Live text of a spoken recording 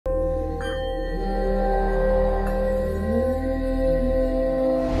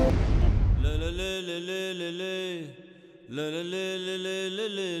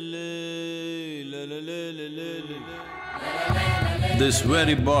This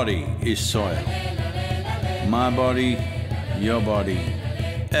very body is soil. My body, your body,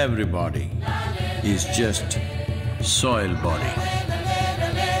 everybody is just soil body.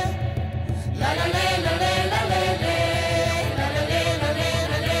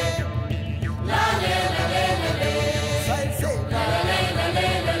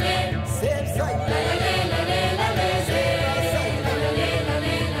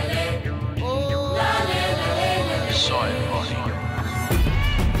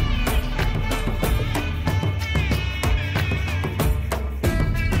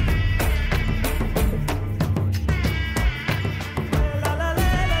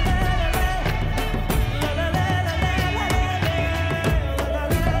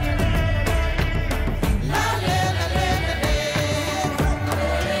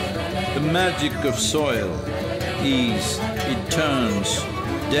 The magic of soil is it turns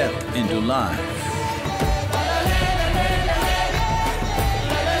death into life.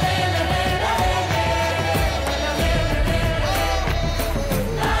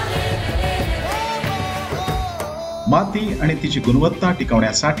 माती आणि तिची गुणवत्ता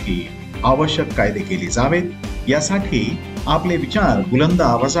टिकवण्यासाठी आवश्यक कायदे केले जावेत, यासाठी आपले विचार बुलंद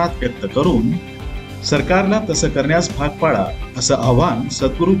आवाजात व्यक्त करून सरकारला तसं करण्यास भाग पाडा, असं आवाहन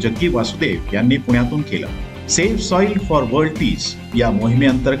सद्गुरू जग्गी वासुदेव यांनी पुण्यातून केलं। Save soil for world peace या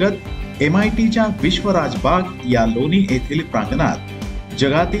मोहिमेअंतर्गत MITच्या विश्वराजबाग या लोणी येथील प्रांगणात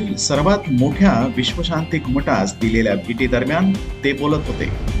जगातील सर्वात मोठ्या विश्वशांती घुमटास दिलेल्या भेटीदरम्यान ते बोलत होते।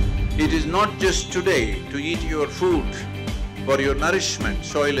 It is not just today to eat your food for your nourishment,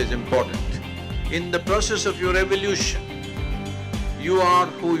 soil is important. In the process of your evolution, you are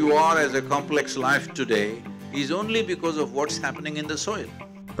who you are as a complex life today is only because of what's happening in the soil.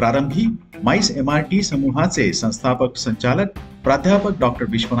 प्रारंभी MICE MIT समूहाचे संस्थापक संचालक प्राध्यापक doctor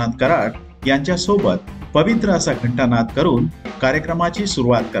Vishwanath Karad यांच्या सोबत पवित्र असा घंटानाद करून कार्यक्रमाची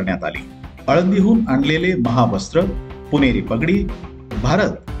सुरुवात करण्यात आली। आळंदीहून आणलेले महावस्त्र, पुणेरी पगडी,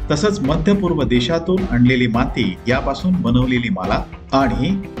 भारत तसंच मध्य पूर्व देशातून आणलेली माती यापासून बनवलेली माला आणि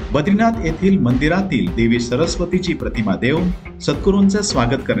बद्रीनाथ येथील मंदिरातील देवी सरस्वतीची प्रतिमा देऊन सद्गुरूंचे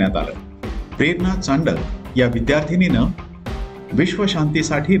स्वागत करण्यात आलं। प्रेरणा चांडक या विद्यार्थिनीनं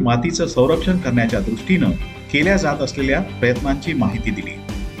विश्वशांतीसाठी मातीचं संरक्षण करण्याच्या दृष्टीनं केल्या जात असलेल्या प्रयत्नांची माहिती दिली।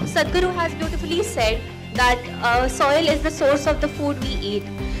 Sadhguru has beautifully said that soil is the source of the food we eat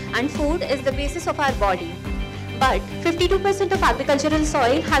and food is the basis of our body. But 52% of agricultural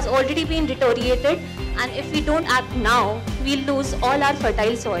soil has already been deteriorated, and if we don't act now, we'll lose all our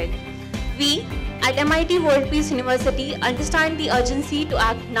fertile soil. We at MIT World Peace University understand the urgency to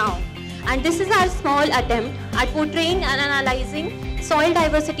act now, and this is our small attempt at portraying and analyzing soil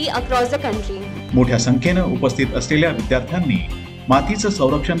diversity across the country. मोठ्या संख्येनं उपस्थित असलेल्या विद्यार्थ्यांनी मातीचं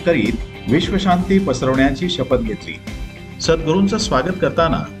संरक्षण करीत विश्वशांती पसरवण्याची शपथ घेतली। सद्गुरूंचं स्वागत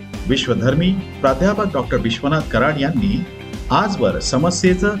करताना विश्वधर्मी प्राध्यापक डॉक्टर विश्वनाथ कराड यांनी आजवर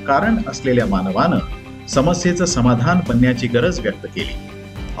समस्येचं कारण असलेल्या मानवानं समस्येचं समाधान बनण्याची गरज व्यक्त केली।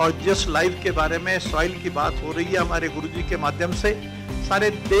 और जिस लाइफ के बारे में सॉइल की बात हो रही है हमारे गुरुजी के माध्यम से, सारे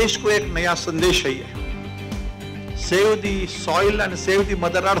देश को एक नया संदेश है। Save the soil end save the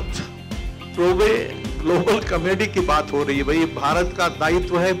mother earth, पूरे ग्लोबल कम्युनिटी की बात हो रही है। भाई भारत का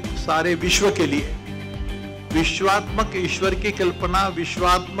दायित्व है सारे विश्व के लिए। विश्वात्मक ईश्वर की कल्पना,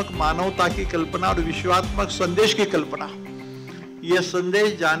 विश्वात्मक मानवता की कल्पना और विश्वात्मक संदेश की कल्पना, ये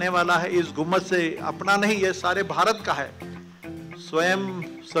संदेश जाने वाला है इस गुम्बद से। अपना नहीं, ये सारे भारत का है। स्वयं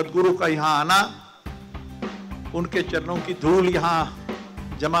सद्गुरु का यहाँ आना, उनके चरणों की धूल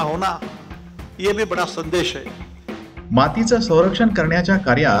यहाँ जमा होना, ये भी बड़ा संदेश है। मातीचं संरक्षण करण्याच्या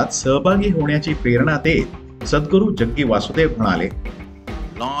कार्यात सहभागी होण्याची प्रेरणा देत सद्गुरू जग्गी वासुदेव म्हणाले,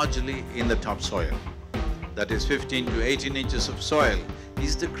 Largely in the top soil, that is 15 to 18 inches of soil,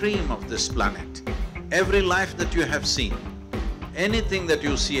 is the cream of this planet. Every life that you have seen, anything that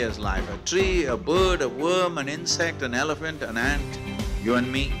you see as life, a tree, a bird, a worm, an insect, an elephant, an ant, you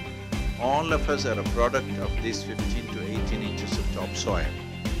and me, all of us are a product of this 15 to 18 inches of top soil.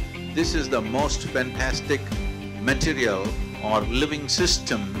 This is the most fantastic material or living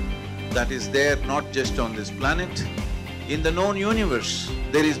system that is there not just on this planet. In the known universe,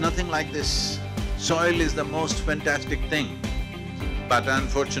 there is nothing like this. Soil is the most fantastic thing. But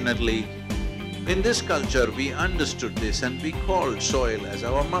unfortunately, in this culture, we understood this and we called soil as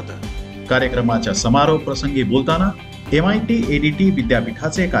our mother. कार्यक्रमाच्या समारोप प्रसंगी बोलताना MIT ADT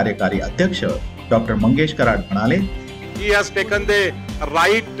विद्यापीठाचे कार्यकारी अध्यक्ष doctor Mangesh Karad म्हणाले, He has taken the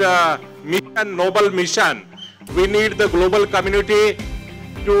right mission, noble mission. We need the global community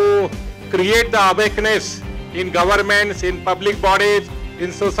to create the awareness in governments, in public bodies,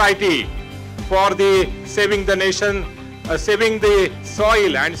 in society for the saving the nation, saving the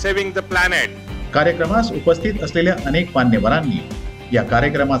soil and saving the planet. कार्यक्रमास उपस्थित असलेल्या अनेक मान्यवरांनी या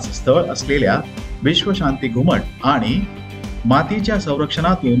कार्यक्रमाचे स्थळ असलेल्या विश्वशांती घुमट आणि मातीच्या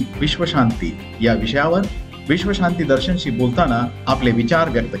संरक्षणातून विश्वशांती या विषयावर विश्वशांती दर्शनशी बोलताना आपले विचार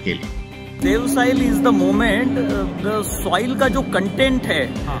व्यक्त केले. Save soil is the moment soil का जो कंटेंट है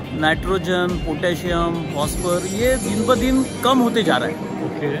नाइट्रोजन, पोटेशियम, फॉस्फर ये दिन ब दिन कम होते जा रहा है.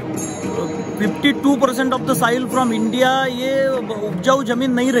 52% of the soil from India ये उपजाऊ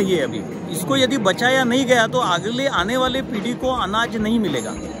जमीन नहीं रही है अभी. इसको यदि बचाया नहीं गया तो अगले आने वाले पीढ़ी को अनाज नहीं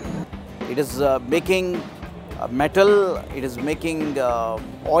मिलेगा. It is making metal, it is making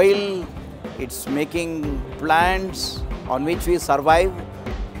oil, it's making plants on which we survive,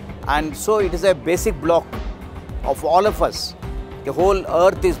 and so it is a basic block of all of us. The whole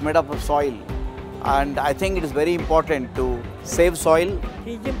earth is made up of soil, and I think it is very important to save soil.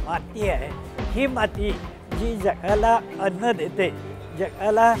 ही जी माती आहे ही माती जी जगाला अन्न देते,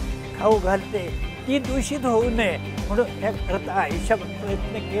 जगाला खाऊ घालते, ती दूषित होऊ नये म्हणून या करता आयुष्यात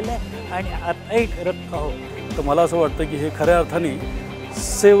प्रयत्न केले आणि आताही करत आहोत. तर मला असं वाटतं की हे खऱ्या अर्थाने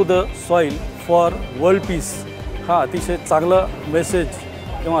save the soil for world peace हा अतिशय चांगला मेसेज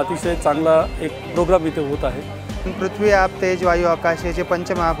किंवा अतिशय चांगला एक प्रोग्राम इथे होत आहे. पृथ्वी, आप, तेज, वायू, आकाश हे जे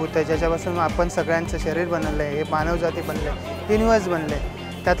पंचमहाभूत आहे ज्याच्यापासून आपण सगळ्यांचं शरीर बनलं आहे, हे मानवजाती बनले, युनिवर्स बनले,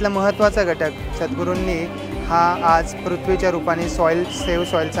 त्यातला महत्त्वाचा घटक सद्गुरूंनी हा आज पृथ्वीच्या रूपाने सॉइल सेव्ह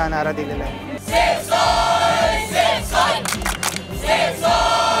सॉइलचा नारा दिलेला आहे.